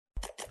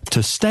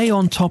To stay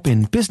on top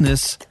in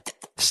business,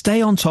 stay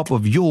on top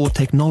of your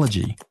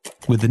technology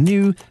with the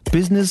new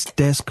Business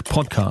Desk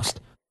podcast,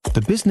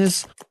 The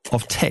Business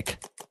of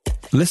Tech.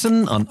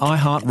 Listen on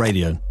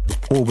iHeartRadio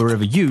or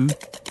wherever you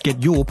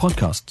get your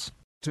podcasts.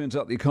 Turns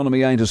out the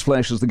economy ain't as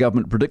flash as the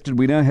government predicted.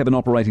 We now have an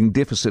operating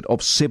deficit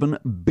of $7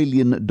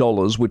 billion,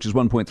 which is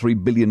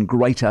 $1.3 billion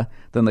greater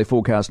than they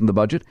forecast in the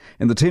budget.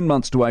 In the 10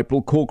 months to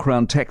April, core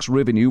Crown tax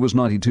revenue was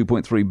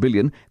 $92.3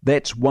 billion.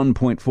 That's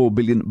 $1.4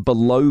 billion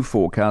below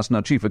forecast. Now,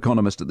 Chief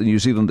Economist at the New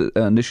Zealand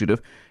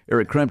Initiative,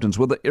 Eric Crampton's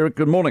with it. Eric,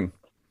 good morning.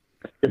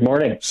 Good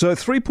morning. So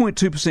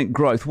 3.2%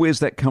 growth, where's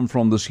that come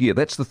from this year?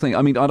 That's the thing.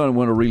 I mean, I don't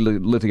want to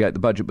relitigate the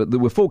budget, but there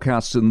were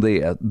forecasts in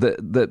there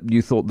that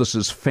you thought this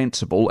is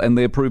fanciful, and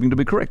they're proving to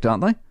be correct,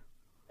 aren't they?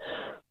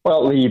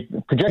 Well, the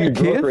projected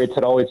growth rates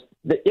had always...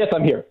 Yes,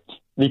 I'm here.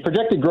 The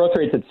projected growth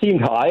rates had seemed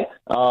high.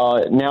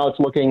 Now it's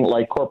looking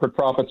like corporate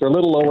profits are a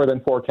little lower than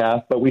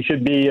forecast, but we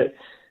should be...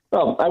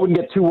 Well, I wouldn't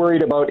get too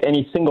worried about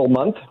any single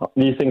month.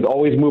 These things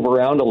always move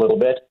around a little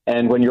bit,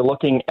 and when you're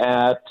looking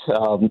at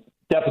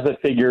deficit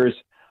figures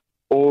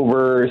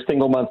over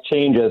single month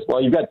changes,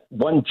 well, you've got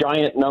one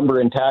giant number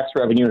in tax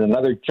revenue and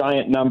another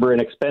giant number in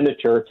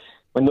expenditure.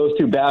 When those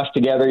two bash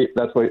together,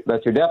 that's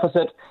your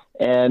deficit,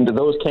 and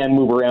those can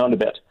move around a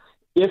bit.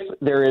 If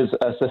there is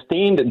a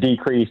sustained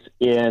decrease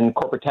in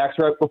corporate tax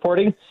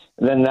reporting,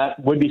 then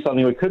that would be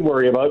something we could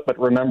worry about. But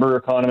remember,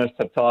 economists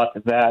have thought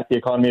that the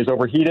economy is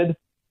overheated.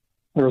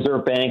 The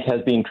Reserve Bank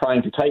has been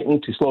trying to tighten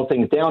to slow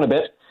things down a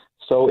bit.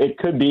 So it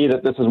could be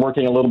that this is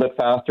working a little bit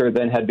faster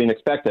than had been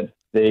expected.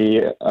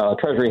 The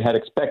Treasury had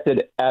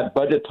expected at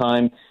budget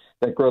time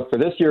that growth for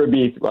this year would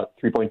be about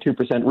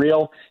 3.2%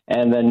 real,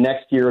 and then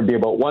next year would be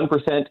about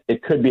 1%.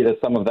 It could be that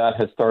some of that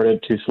has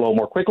started to slow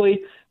more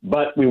quickly,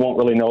 but we won't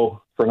really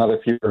know for another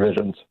few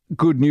revisions.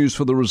 Good news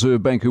for the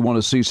Reserve Bank who want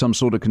to see some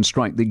sort of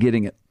constraint. They're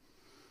getting it.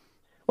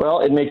 Well,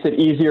 it makes it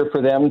easier for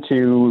them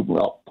to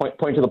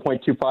point to the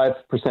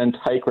 0.25%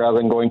 hike rather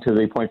than going to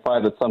the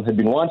 0.5 that some had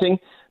been wanting.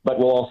 But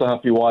we'll also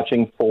have to be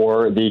watching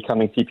for the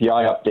coming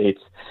CPI updates.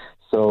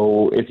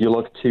 So if you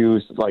look to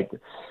like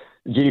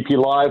GDP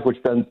Live,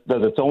 which does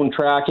its own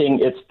tracking,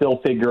 it's still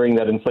figuring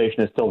that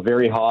inflation is still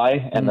very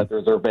high and that the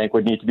Reserve Bank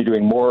would need to be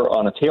doing more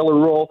on a Taylor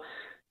rule,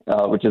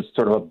 which is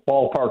sort of a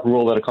ballpark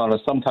rule that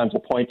economists sometimes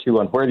will point to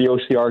on where the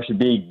OCR should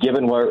be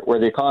given where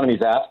the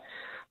economy's at.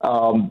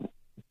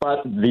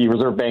 But the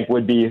Reserve Bank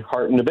would be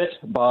heartened a bit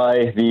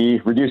by the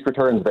reduced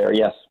returns there,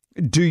 yes.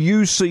 Do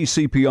you see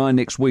CPI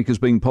next week as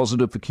being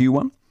positive for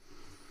Q1?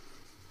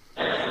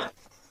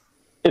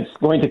 It's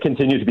going to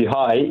continue to be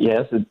high,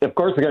 yes. Of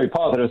course, it's going to be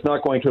positive. It's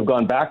not going to have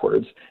gone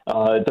backwards.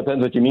 It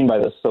depends what you mean by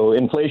this. So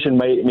inflation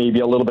may be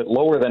a little bit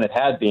lower than it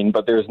had been,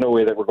 but there's no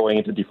way that we're going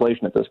into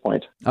deflation at this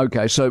point.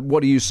 Okay, so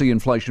what do you see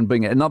inflation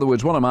being at? In other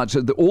words, what I'm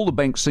asking, all the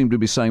banks seem to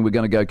be saying we're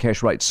going to go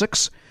cash rate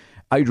 6.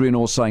 Adrian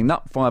Orr saying,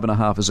 no,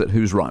 5.5 is it.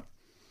 Who's right?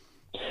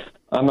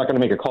 I'm not going to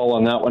make a call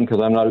on that one because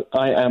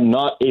I am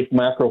not a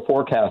macro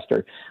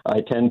forecaster.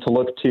 I tend to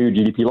look to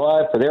GDP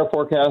Live for their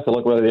forecast. I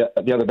look what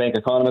the other bank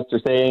economists are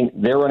saying.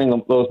 They're running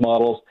those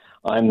models.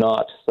 I'm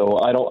not.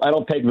 So I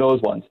don't peg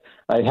those ones.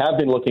 I have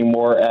been looking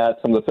more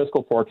at some of the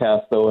fiscal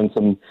forecasts, though, and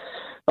some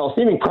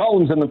seeming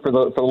problems in them for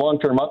the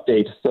long-term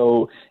update.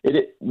 So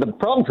the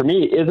problem for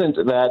me isn't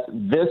that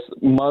this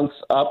month's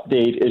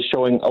update is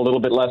showing a little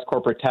bit less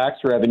corporate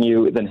tax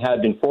revenue than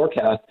had been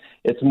forecast.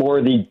 It's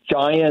more the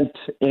giant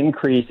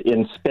increase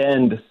in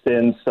spend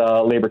since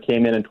Labour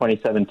came in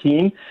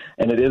 2017,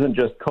 and it isn't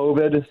just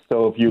COVID.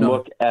 So if you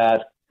look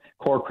at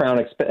core Crown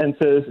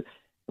expenses,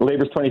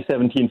 Labour's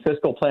 2017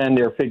 fiscal plan,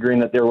 they're figuring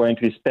that they're going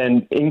to be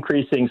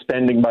increasing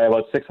spending by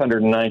about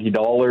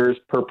 $690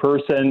 per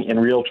person in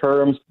real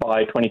terms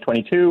by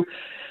 2022.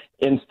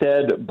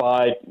 Instead,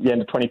 by the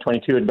end of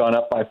 2022, it had gone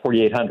up by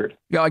 $4,800.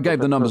 Yeah, I gave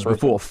the numbers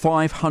before.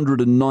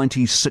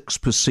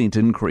 596%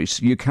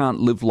 increase. You can't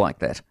live like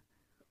that.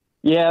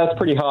 Yeah, it's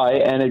pretty high,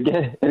 and it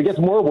gets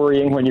more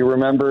worrying when you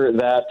remember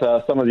that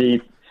some of the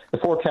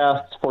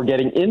forecasts for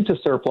getting into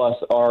surplus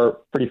are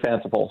pretty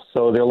fanciful.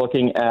 So they're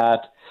looking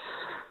at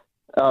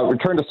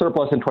return to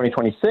surplus in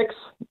 2026.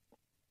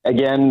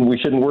 Again, we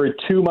shouldn't worry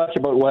too much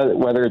about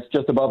whether it's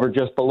just above or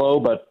just below,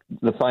 but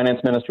the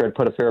finance minister had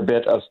put a fair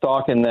bit of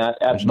stock in that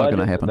at it's budget.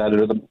 Not going to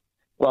happen.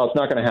 Well, it's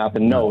not going to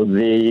happen. No,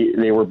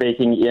 they were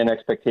baking in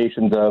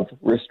expectations of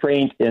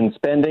restraint in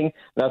spending.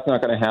 That's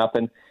not going to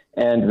happen.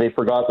 And they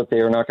forgot that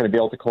they are not going to be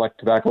able to collect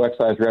tobacco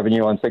excise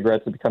revenue on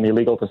cigarettes that become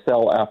illegal to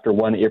sell after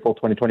 1 April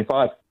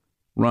 2025.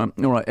 Right.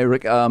 All right,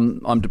 Eric,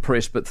 I'm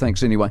depressed, but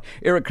thanks anyway.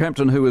 Eric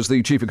Crampton, who is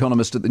the Chief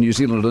Economist at the New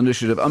Zealand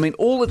Initiative. I mean,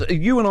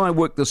 you and I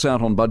worked this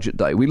out on Budget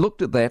Day. We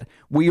looked at that.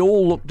 We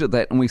all looked at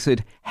that and we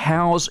said,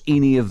 how's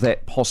any of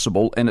that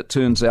possible? And it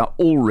turns out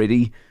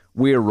already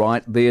we're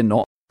right, they're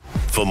not.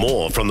 For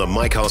more from the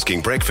Mike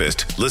Hosking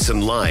Breakfast,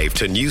 listen live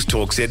to News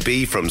Talk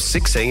ZB from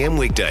 6 a.m.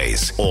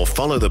 weekdays or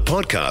follow the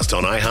podcast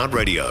on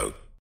iHeartRadio.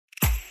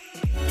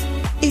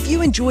 If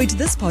you enjoyed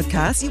this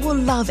podcast, you will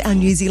love our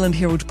New Zealand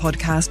Herald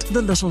podcast,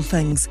 The Little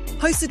Things,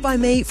 hosted by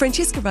me,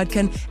 Francesca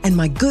Rudkin, and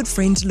my good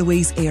friend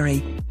Louise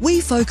Airy.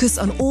 We focus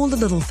on all the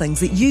little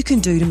things that you can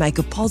do to make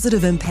a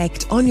positive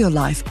impact on your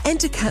life and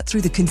to cut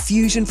through the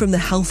confusion from the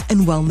health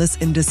and wellness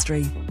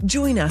industry.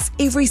 Join us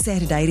every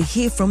Saturday to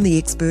hear from the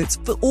experts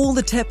for all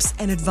the tips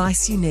and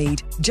advice you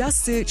need.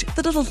 Just search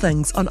The Little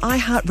Things on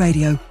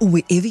iHeartRadio or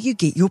wherever you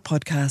get your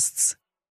podcasts.